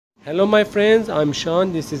Hello my friends, I'm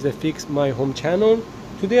Sean. This is a Fix My Home channel.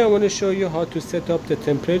 Today I want to show you how to set up the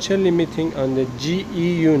temperature limiting on the GE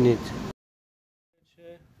unit.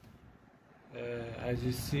 As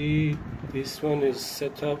you see, this one is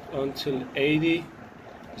set up until 80.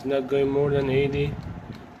 It's not going more than 80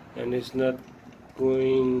 and it's not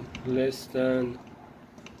going less than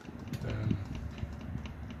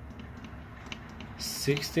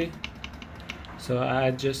 60. So I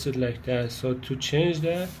adjusted like that. So to change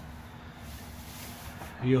that,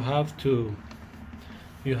 you have to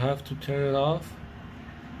turn it off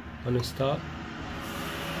on stop.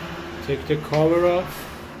 Take the cover off.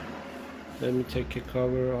 Let me take the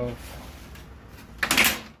cover off.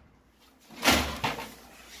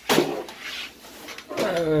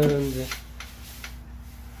 And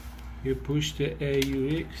you push the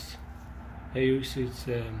AUX. AUX is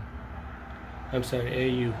I'm sorry,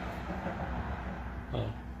 AU.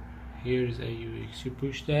 Oh, here is AUX. You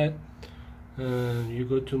push that and you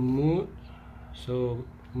go to mode. So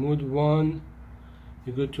mode 1,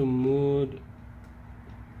 you go to mode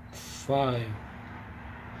 5.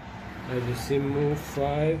 As you see, mode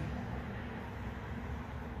 5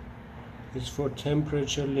 is for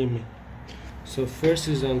temperature limit. So first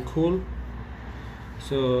is on cool.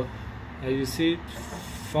 So as you see,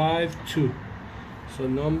 5-2. So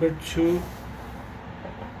number 2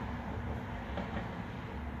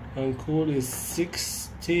 on cool is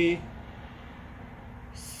 66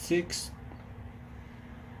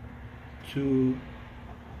 to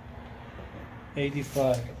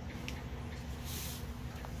 85.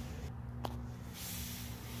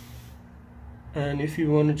 And if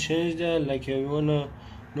you want to change that, like you wanna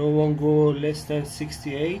no one go less than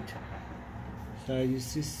 68. So you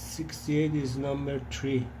see 68 is number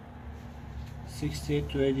 3. 68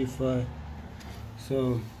 to 85.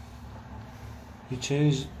 So you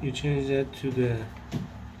change that to the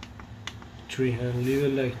 3 and leave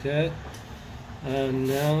it like that. And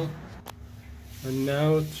now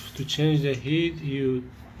to change the heat, you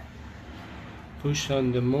push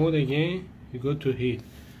on the mode again. You go to heat.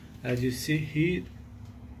 As you see, heat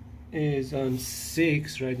is on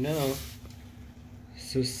 6 right now.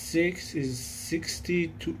 So 6 is 60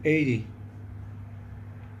 to 80.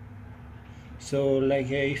 So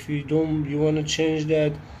like if you want to change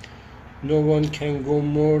that, no one can go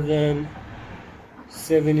more than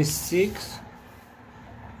 76.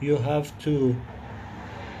 You have to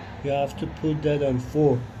put that on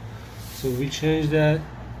 4. So we change that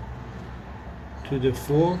to the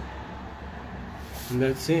 4, and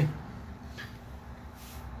that's it.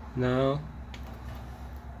 Now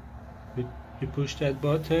we push that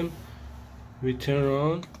button, we turn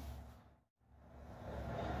on.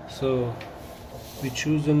 So we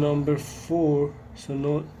choose the number 4.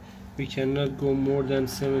 So we cannot go more than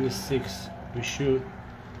 76. We should.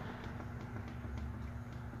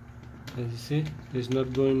 As you see, it's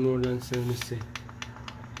not going more than 76.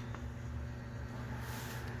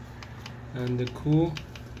 And the cool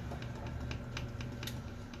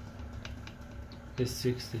is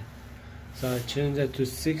 60. So I change that to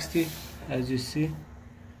 60. As you see,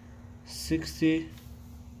 60,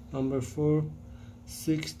 number 4,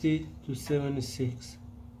 60 to 76.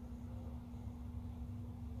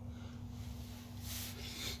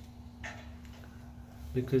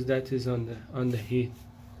 Because that is on the heat.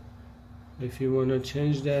 If you want to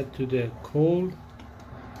change that to the cold,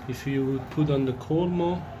 if you would put on the cold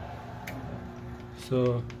mode,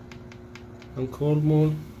 so on cold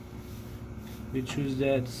mode we choose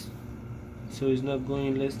that, so it's not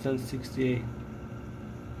going less than 68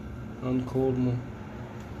 on cold mode.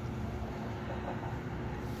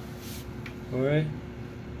 Alright,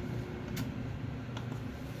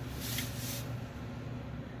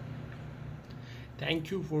 thank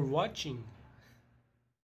you for watching.